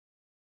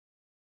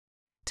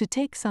To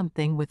take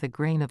something with a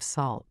grain of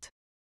salt.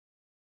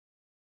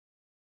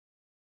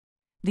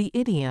 The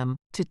idiom,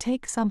 to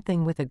take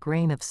something with a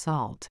grain of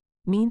salt,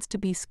 means to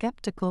be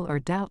skeptical or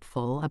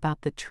doubtful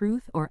about the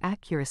truth or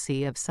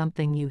accuracy of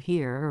something you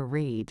hear or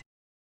read.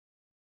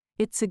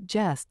 It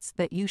suggests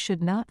that you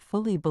should not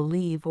fully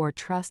believe or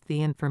trust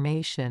the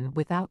information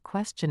without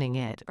questioning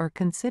it or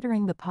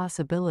considering the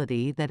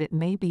possibility that it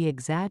may be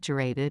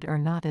exaggerated or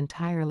not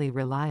entirely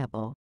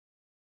reliable.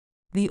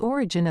 The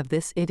origin of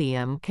this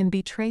idiom can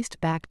be traced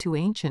back to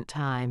ancient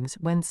times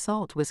when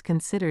salt was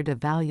considered a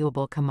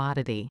valuable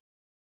commodity.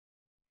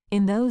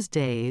 In those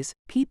days,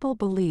 people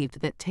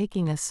believed that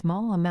taking a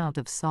small amount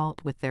of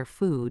salt with their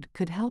food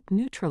could help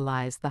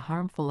neutralize the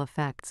harmful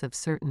effects of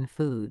certain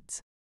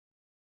foods.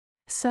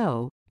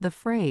 So, the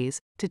phrase,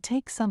 to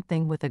take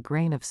something with a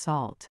grain of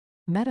salt,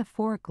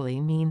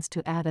 metaphorically means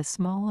to add a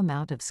small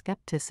amount of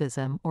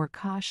skepticism or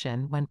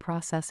caution when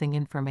processing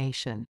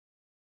information.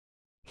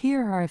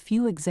 Here are a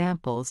few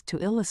examples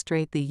to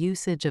illustrate the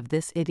usage of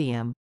this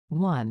idiom.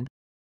 1.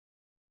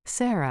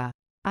 Sarah,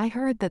 I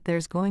heard that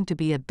there's going to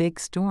be a big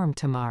storm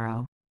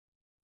tomorrow.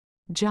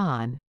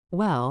 John,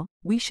 well,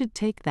 we should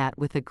take that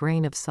with a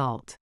grain of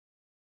salt.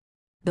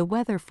 The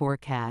weather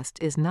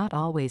forecast is not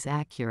always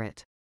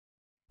accurate.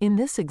 In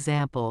this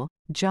example,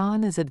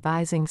 John is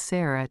advising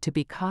Sarah to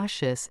be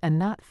cautious and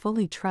not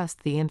fully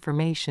trust the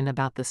information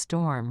about the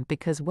storm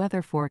because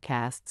weather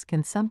forecasts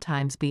can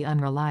sometimes be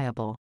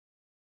unreliable.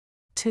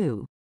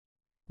 2.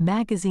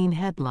 Magazine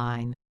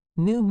headline,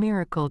 New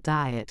Miracle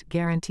Diet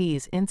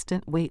Guarantees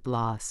Instant Weight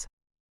Loss.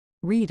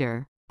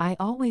 Reader, I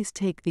always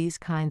take these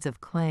kinds of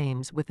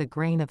claims with a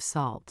grain of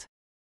salt.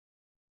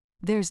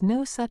 There's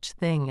no such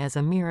thing as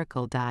a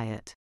miracle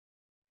diet.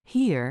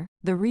 Here,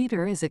 the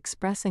reader is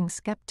expressing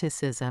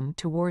skepticism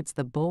towards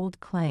the bold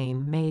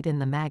claim made in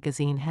the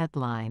magazine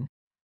headline,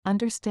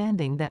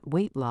 understanding that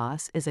weight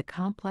loss is a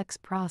complex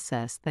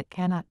process that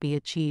cannot be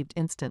achieved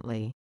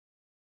instantly.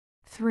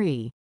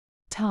 3.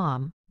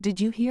 Tom, did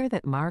you hear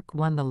that Mark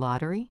won the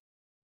lottery?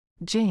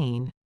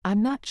 Jane,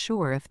 I'm not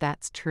sure if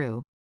that's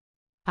true.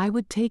 I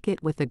would take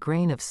it with a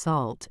grain of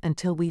salt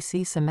until we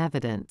see some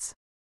evidence.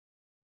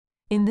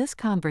 In this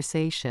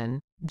conversation,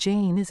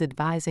 Jane is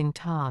advising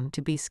Tom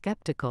to be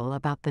skeptical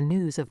about the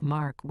news of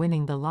Mark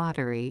winning the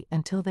lottery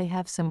until they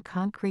have some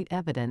concrete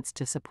evidence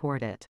to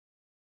support it.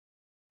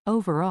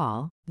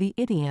 Overall, the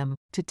idiom,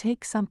 to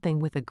take something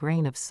with a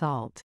grain of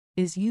salt,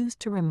 is used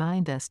to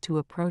remind us to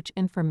approach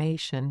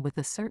information with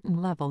a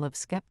certain level of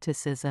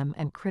skepticism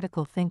and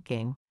critical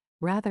thinking,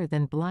 rather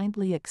than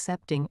blindly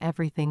accepting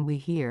everything we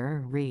hear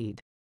or read.